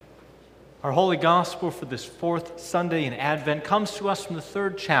Our Holy Gospel for this fourth Sunday in Advent comes to us from the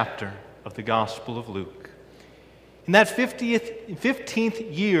third chapter of the Gospel of Luke. In that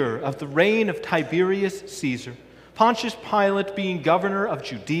 15th year of the reign of Tiberius Caesar, Pontius Pilate being governor of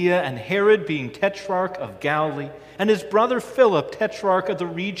Judea, and Herod being tetrarch of Galilee, and his brother Philip, tetrarch of the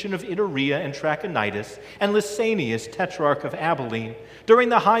region of Iturea and Trachonitis, and Lysanias, tetrarch of Abilene, during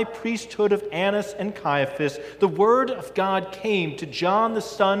the high priesthood of Annas and Caiaphas, the word of God came to John the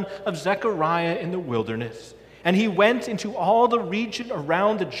son of Zechariah in the wilderness. And he went into all the region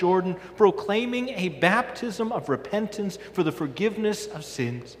around the Jordan, proclaiming a baptism of repentance for the forgiveness of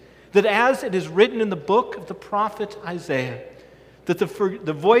sins, that as it is written in the book of the prophet Isaiah, that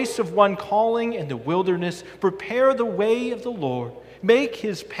the voice of one calling in the wilderness, prepare the way of the Lord, make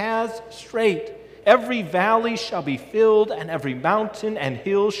his paths straight. Every valley shall be filled, and every mountain and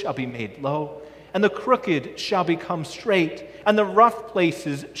hill shall be made low, and the crooked shall become straight, and the rough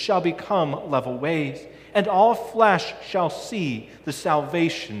places shall become level ways, and all flesh shall see the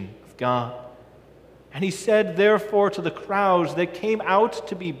salvation of God. And he said, therefore, to the crowds that came out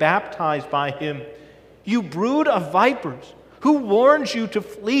to be baptized by him, you brood of vipers, who warned you to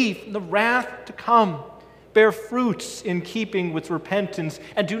flee from the wrath to come? Bear fruits in keeping with repentance,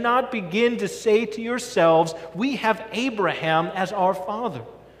 and do not begin to say to yourselves, we have Abraham as our father.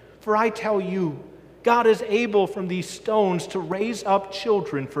 For I tell you, God is able from these stones to raise up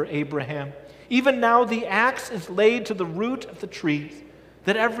children for Abraham. Even now the axe is laid to the root of the trees,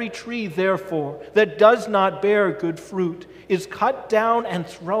 that every tree, therefore, that does not bear good fruit is cut down and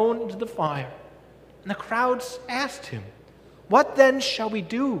thrown into the fire. And the crowds asked him, what then shall we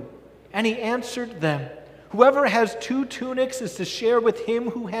do? And he answered them, whoever has 2 tunics is to share with him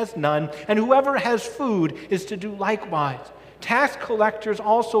who has none, and whoever has food is to do likewise. Tax collectors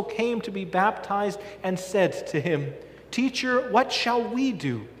also came to be baptized and said to him, Teacher, what shall we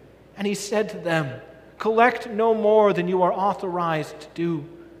do? And he said to them, collect no more than you are authorized to do.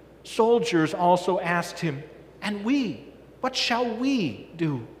 Soldiers also asked him, and we, what shall we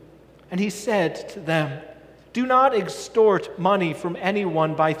do? And he said to them, do not extort money from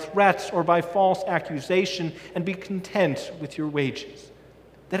anyone by threats or by false accusation, and be content with your wages.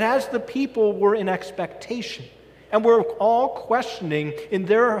 That as the people were in expectation, and were all questioning in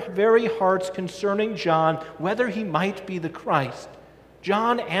their very hearts concerning John whether he might be the Christ,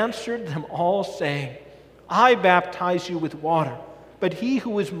 John answered them all, saying, I baptize you with water, but he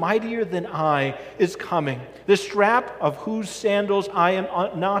who is mightier than I is coming, the strap of whose sandals I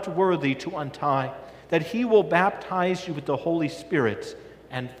am not worthy to untie, that he will baptize you with the Holy Spirit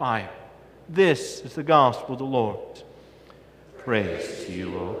and fire. This is the gospel of the Lord. Praise to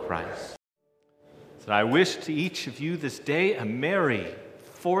you, O Christ. So I wish to each of you this day a merry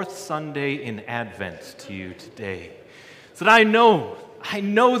fourth Sunday in Advent to you today. So that I know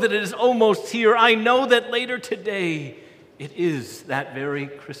that it is almost here. I know that later today it is that very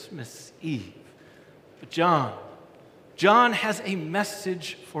Christmas Eve. But John has a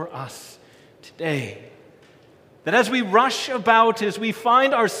message for us today. That as we rush about, as we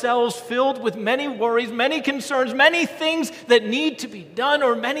find ourselves filled with many worries, many concerns, many things that need to be done,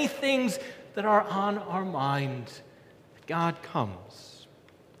 or many things that are on our mind, that God comes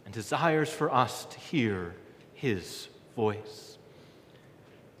and desires for us to hear his voice.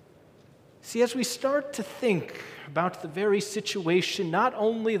 See, as we start to think about the very situation, not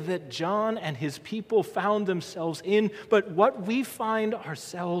only that John and his people found themselves in, but what we find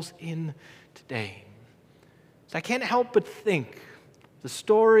ourselves in today. So I can't help but think the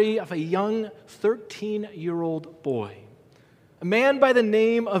story of a young 13-year-old boy, a man by the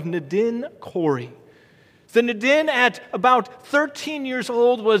name of Nadin Corey. So Nadin, at about 13 years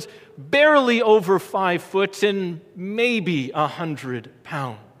old, was barely over 5 foot and maybe 100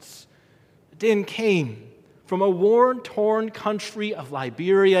 pounds. Nadin came from a war-torn country of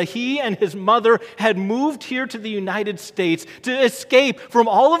Liberia. He and his mother had moved here to the United States to escape from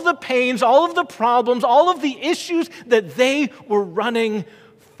all of the pains, all of the problems, all of the issues that they were running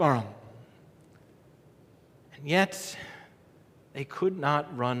from. And yet, they could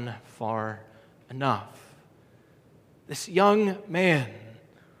not run far enough. This young man,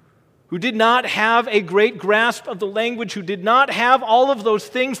 who did not have a great grasp of the language, who did not have all of those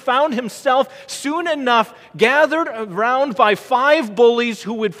things, found himself soon enough gathered around by 5 bullies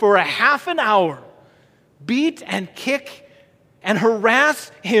who would for a half an hour beat and kick and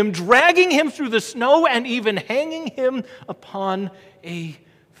harass him, dragging him through the snow and even hanging him upon a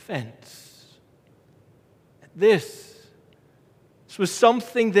fence. This was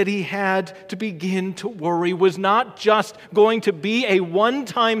something that he had to begin to worry. Was not just going to be a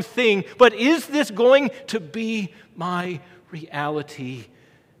one-time thing, but is this going to be my reality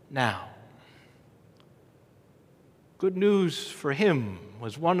now? Good news for him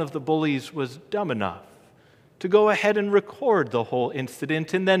was one of the bullies was dumb enough to go ahead and record the whole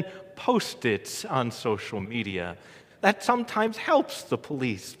incident and then post it on social media. That sometimes helps the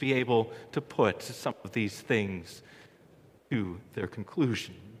police be able to put some of these things to their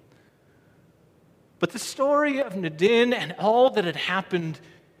conclusion. But the story of Nadine and all that had happened,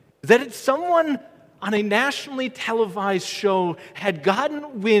 that someone on a nationally televised show had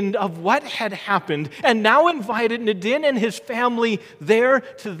gotten wind of what had happened and now invited Nadine and his family there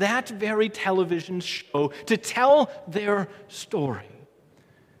to that very television show to tell their story.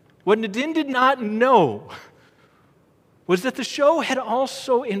 What Nadine did not know was that the show had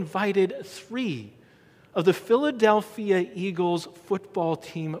also invited 3 of the Philadelphia Eagles football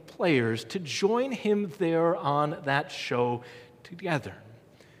team players to join him there on that show together.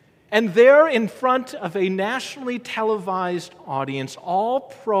 And there, in front of a nationally televised audience,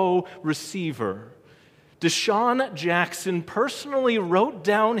 all-pro receiver Deshaun Jackson personally wrote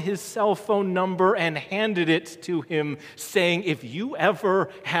down his cell phone number and handed it to him, saying, "If you ever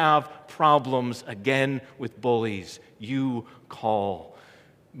have problems again with bullies, you call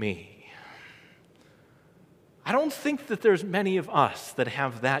me." I don't think that there's many of us that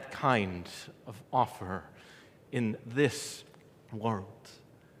have that kind of offer in this world.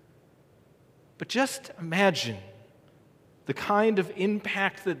 But just imagine the kind of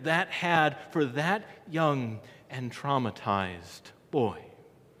impact that that had for that young and traumatized boy.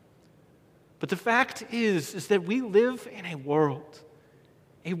 But the fact is that we live in a world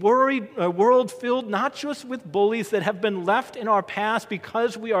filled not just with bullies that have been left in our past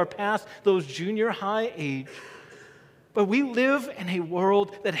because we are past those junior high age, but we live in a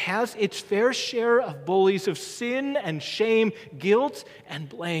world that has its fair share of bullies of sin and shame, guilt and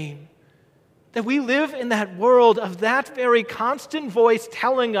blame. That we live in that world of that very constant voice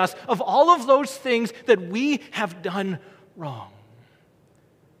telling us of all of those things that we have done wrong.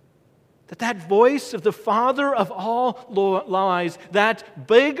 That voice of the father of all lies, that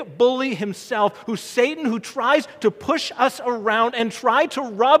big bully himself, who's Satan, who tries to push us around and try to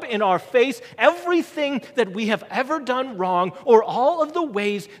rub in our face everything that we have ever done wrong or all of the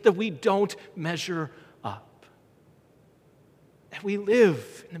ways that we don't measure up. That we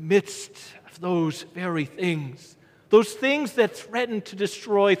live in the midst of those very things. Those things that threaten to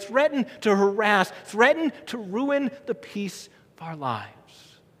destroy, threaten to harass, threaten to ruin the peace of our lives.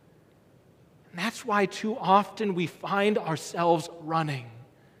 And that's why too often we find ourselves running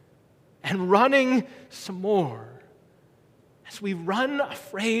and running some more. As we run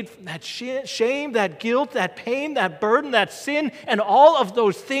afraid from that shame, that guilt, that pain, that burden, that sin, and all of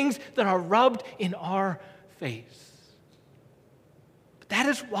those things that are rubbed in our face. That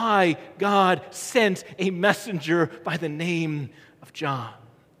is why God sent a messenger by the name of John.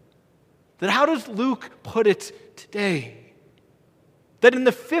 That how does Luke put it today? That in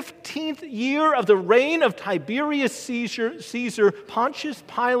the 15th year of the reign of Tiberius Caesar, Pontius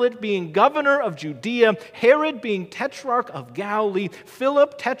Pilate being governor of Judea, Herod being tetrarch of Galilee,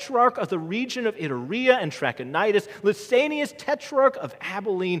 Philip tetrarch of the region of Iturea and Trachonitis, Lysanias tetrarch of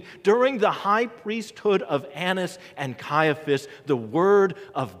Abilene, during the high priesthood of Annas and Caiaphas, the word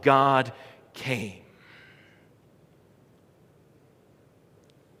of God came.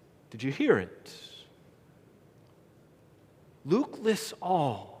 Did you hear it? Luke lists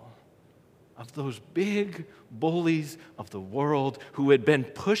all of those big bullies of the world who had been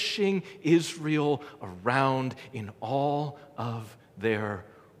pushing Israel around in all of their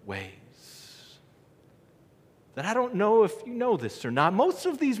ways. That I don't know if you know this or not. Most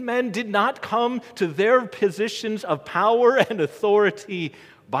of these men did not come to their positions of power and authority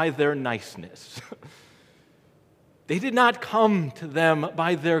by their niceness. They did not come to them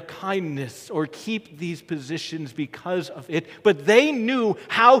by their kindness or keep these positions because of it, but they knew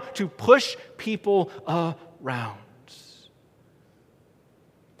how to push people around.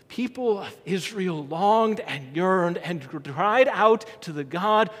 The people of Israel longed and yearned and cried out to the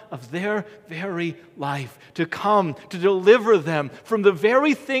God of their very life to come, to deliver them from the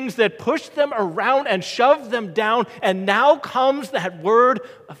very things that pushed them around and shoved them down, and now comes that word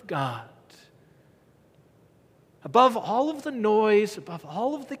of God. Above all of the noise, above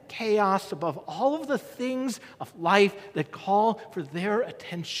all of the chaos, above all of the things of life that call for their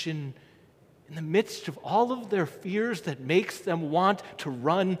attention, in the midst of all of their fears that makes them want to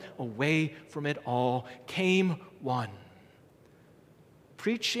run away from it all, came one,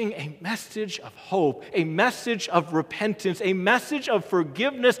 preaching a message of hope, a message of repentance, a message of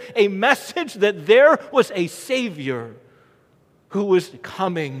forgiveness, a message that there was a Savior who was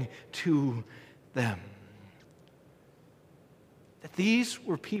coming to them. That these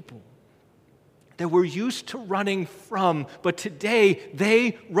were people that we're used to running from, but today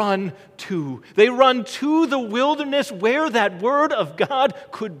they run to. They run to the wilderness where that word of God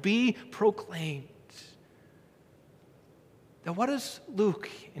could be proclaimed. Now, what does Luke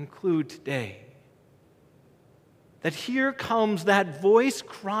include today? That here comes that voice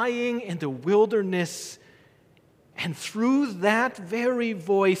crying in the wilderness, and through that very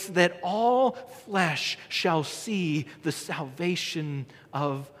voice that all flesh shall see the salvation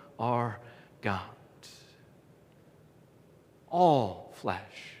of our God. All flesh,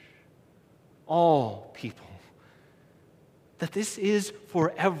 all people. That this is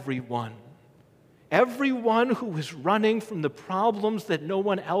for everyone. Everyone who is running from the problems that no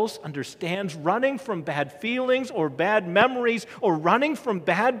one else understands, running from bad feelings or bad memories, or running from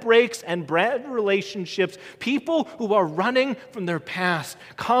bad breaks and bad relationships, people who are running from their past,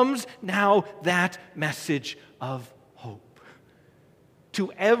 comes now that message of hope.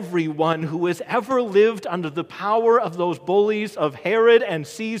 To everyone who has ever lived under the power of those bullies of Herod and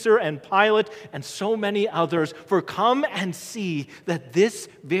Caesar and Pilate and so many others, for come and see that this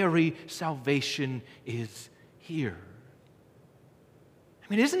very salvation is here. I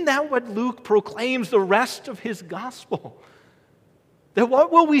mean, isn't that what Luke proclaims the rest of his gospel? That what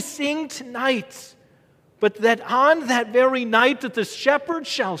will we sing tonight? But that on that very night that the shepherd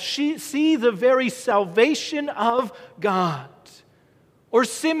shall see the very salvation of God. Or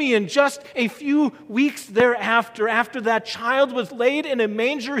Simeon, just a few weeks thereafter, after that child was laid in a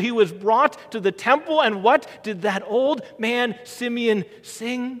manger, he was brought to the temple, and what did that old man Simeon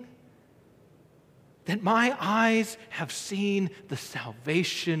sing? That my eyes have seen the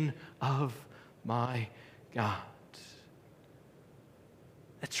salvation of my God.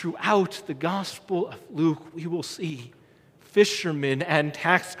 That throughout the Gospel of Luke, we will see fishermen and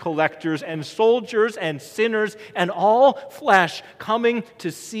tax collectors and soldiers and sinners and all flesh coming to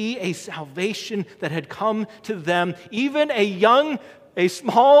see a salvation that had come to them. Even a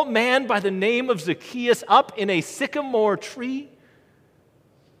small man by the name of Zacchaeus up in a sycamore tree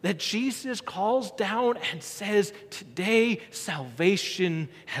that Jesus calls down and says, today salvation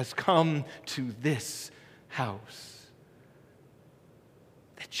has come to this house.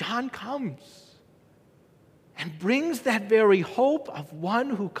 That John comes and brings that very hope of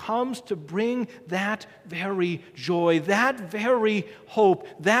one who comes to bring that very joy, that very hope,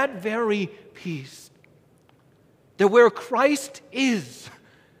 that very peace. That where Christ is,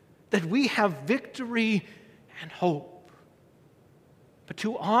 that we have victory and hope. But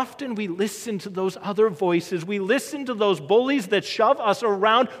too often we listen to those other voices. We listen to those bullies that shove us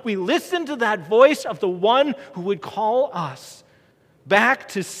around. We listen to that voice of the one who would call us back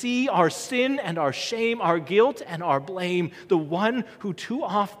to see our sin and our shame, our guilt and our blame, the one who too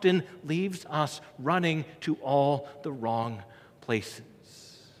often leaves us running to all the wrong places.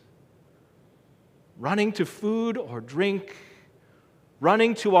 Running to food or drink,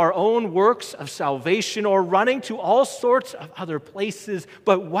 running to our own works of salvation, or running to all sorts of other places.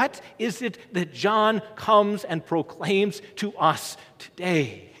 But what is it that John comes and proclaims to us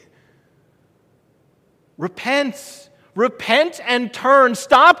today? Repent. Repent and turn.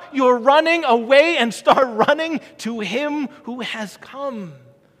 Stop your running away and start running to Him who has come.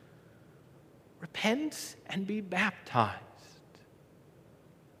 Repent and be baptized.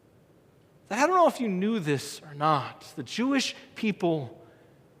 I don't know if you knew this or not. The Jewish people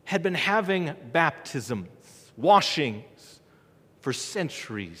had been having baptisms, washings, for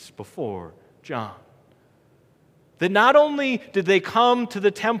centuries before John. That not only did they come to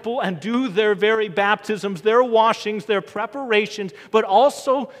the temple and do their very baptisms, their washings, their preparations, but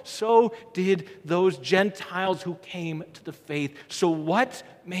also so did those Gentiles who came to the faith. So what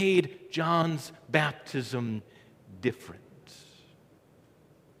made John's baptism different?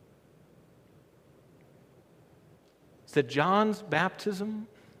 It's that John's baptism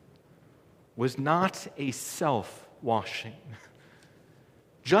was not a self-washing.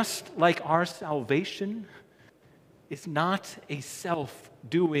 Just like our salvation is not a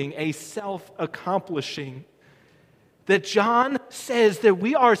self-doing, a self-accomplishing. That John says that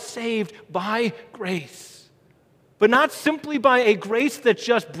we are saved by grace, but not simply by a grace that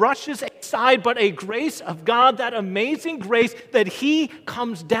just brushes aside, but a grace of God, that amazing grace that He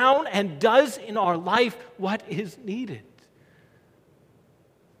comes down and does in our life what is needed.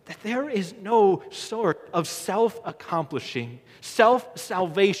 That there is no sort of self-accomplishing,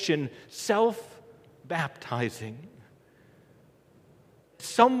 self-salvation, self-baptizing.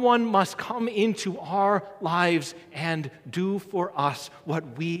 Someone must come into our lives and do for us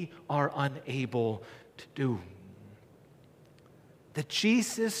what we are unable to do. that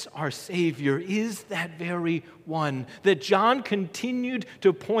Jesus, our Savior, is that very one that John continued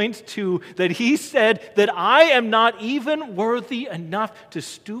to point to, that he said that I am not even worthy enough to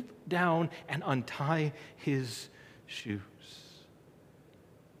stoop down and untie his shoes.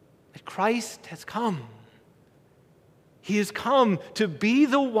 That Christ has come. He has come to be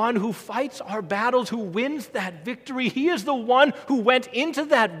the one who fights our battles, who wins that victory. He is the one who went into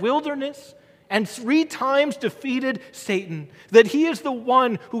that wilderness and 3 times defeated Satan. That he is the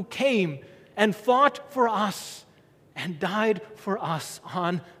one who came and fought for us and died for us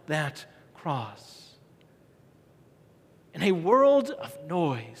on that cross. In a world of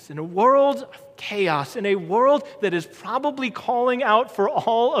noise, in a world of chaos, in a world that is probably calling out for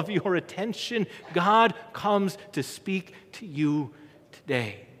all of your attention, God comes to speak to you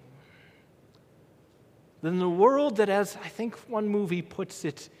today. In the world that, as I think one movie puts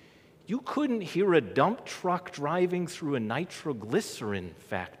it, you couldn't hear a dump truck driving through a nitroglycerin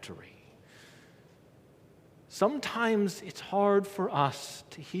factory. Sometimes it's hard for us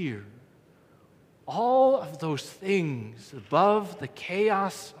to hear all of those things above the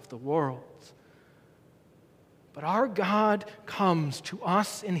chaos of the world. But our God comes to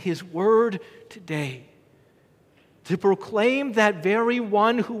us in His Word today to proclaim that very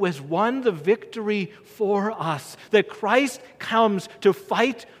one who has won the victory for us, that Christ comes to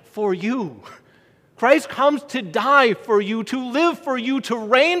fight for you. Christ comes to die for you, to live for you, to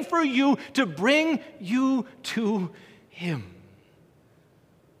reign for you, to bring you to Him.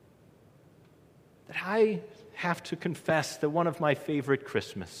 That I have to confess that one of my favorite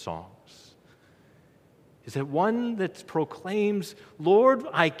Christmas songs is that one that proclaims, Lord,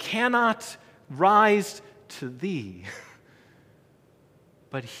 I cannot rise to Thee,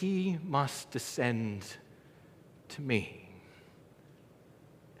 but He must descend to me.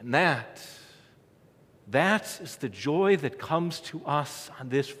 And that is the joy that comes to us on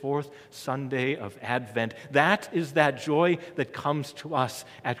this 4th Sunday of Advent. That is that joy that comes to us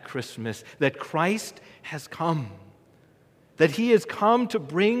at Christmas, that Christ has come, that He has come to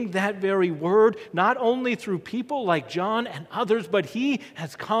bring that very word, not only through people like John and others, but He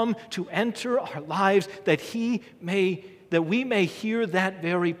has come to enter our lives that we may hear that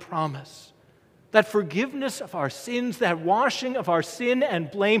very promise. That forgiveness of our sins, that washing of our sin and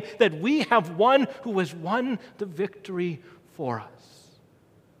blame, that we have one who has won the victory for us.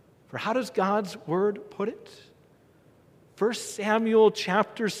 For how does God's word put it? 1 Samuel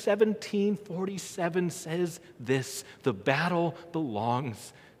chapter 17:47 says this, the battle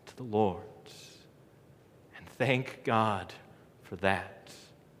belongs to the Lord. And thank God for that.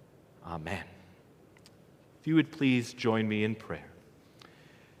 Amen. If you would please join me in prayer.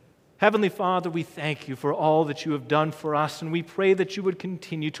 Heavenly Father, we thank You for all that You have done for us, and we pray that You would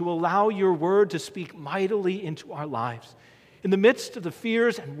continue to allow Your word to speak mightily into our lives. In the midst of the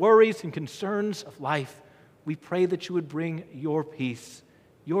fears and worries and concerns of life, we pray that You would bring Your peace,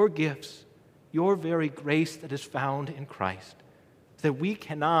 Your gifts, Your very grace that is found in Christ, that we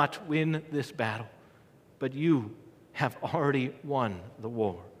cannot win this battle, but You have already won the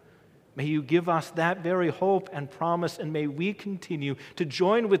war. May You give us that very hope and promise, and may we continue to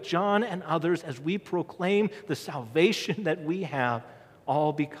join with John and others as we proclaim the salvation that we have,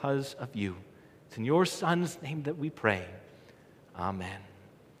 all because of You. It's in Your Son's name that we pray. Amen.